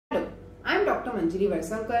Dr. Manjiri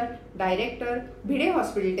Valsangkar, Director, Bhide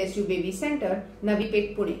Hospital Test Tube Baby Centre, Navi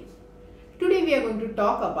Peth, Pune. Today we are going to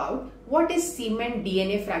talk about what is semen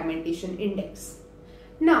DNA fragmentation index.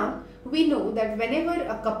 Now, we know that whenever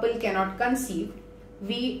a couple cannot conceive,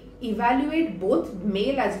 we evaluate both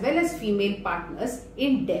male as well as female partners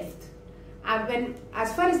in depth. And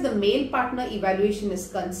as far as the male partner evaluation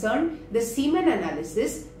is concerned, the semen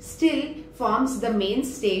analysis still forms the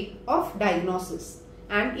mainstay of diagnosis.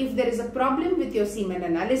 And if there is a problem with your semen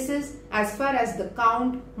analysis, as far as the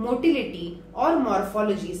count, motility or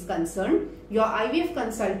morphology is concerned, your IVF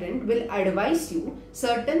consultant will advise you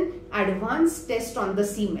certain advanced tests on the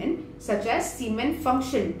semen, such as semen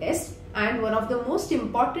function test, and one of the most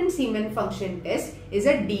important semen function tests is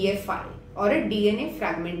a DFI or a DNA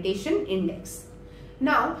fragmentation index.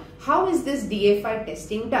 Now, how is this DFI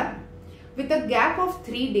testing done? With a gap of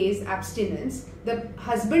 3 days abstinence, the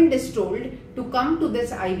husband is told to come to this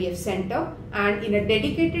IVF center, and in a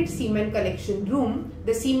dedicated semen collection room,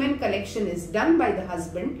 the semen collection is done by the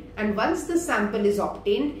husband, and once the sample is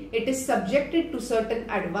obtained, it is subjected to certain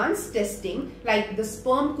advanced testing like the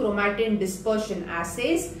sperm chromatin dispersion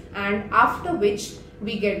assays, and after which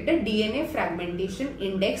we get the DNA fragmentation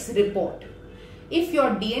index report. If your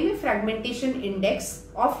DNA fragmentation index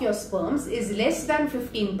of your sperms is less than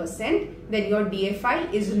 15%, then your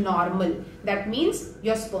DFI is normal. That means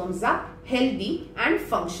your sperms are healthy and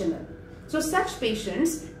functional. So such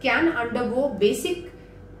patients can undergo basic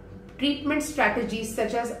treatment strategies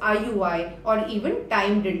such as IUI or even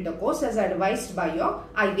timed intercourse as advised by your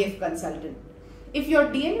IVF consultant. If your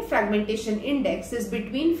DNA fragmentation index is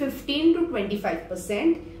between 15 to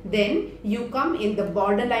 25%, then you come in the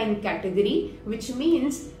borderline category, which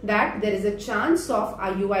means that there is a chance of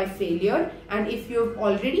IUI failure, and if you have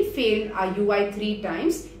already failed IUI 3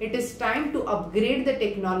 times, it is time to upgrade the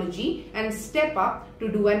technology and step up to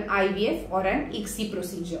do an IVF or an ICSI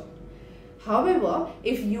procedure. However,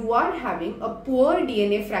 if you are having a poor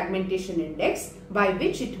DNA fragmentation index, by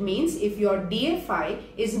which it means if your DFI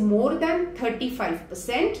is more than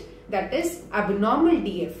 35%, that is abnormal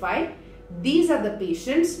DFI, these are the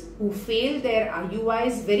patients who fail their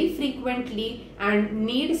IUIs very frequently and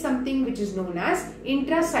need something which is known as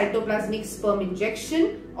intracytoplasmic sperm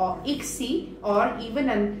injection or ICSI, or even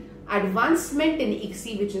an advancement in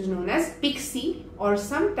ICSI which is known as PICSI, or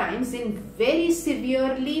sometimes in very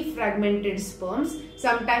severely fragmented sperms,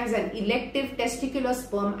 sometimes an elective testicular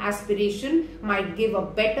sperm aspiration might give a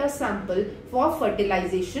better sample for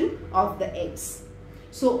fertilization of the eggs.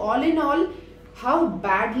 So all in all, how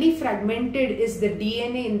badly fragmented is the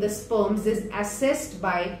DNA in the sperms is assessed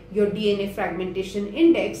by your DNA fragmentation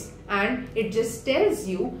index, and it just tells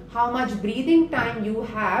you how much breathing time you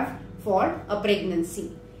have for a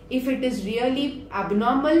pregnancy. If it is really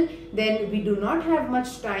abnormal, then we do not have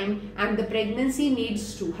much time and the pregnancy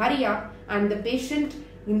needs to hurry up and the patient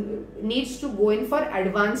needs to go in for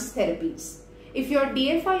advanced therapies. If your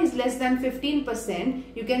DFI is less than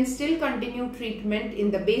 15%, you can still continue treatment in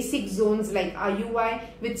the basic zones like IUI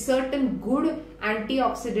with certain good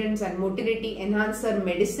antioxidants and motility enhancer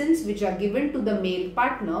medicines which are given to the male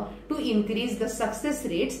partner to increase the success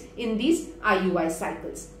rates in these IUI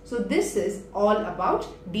cycles. So this is all about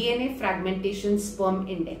DNA fragmentation sperm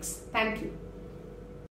index. Thank you.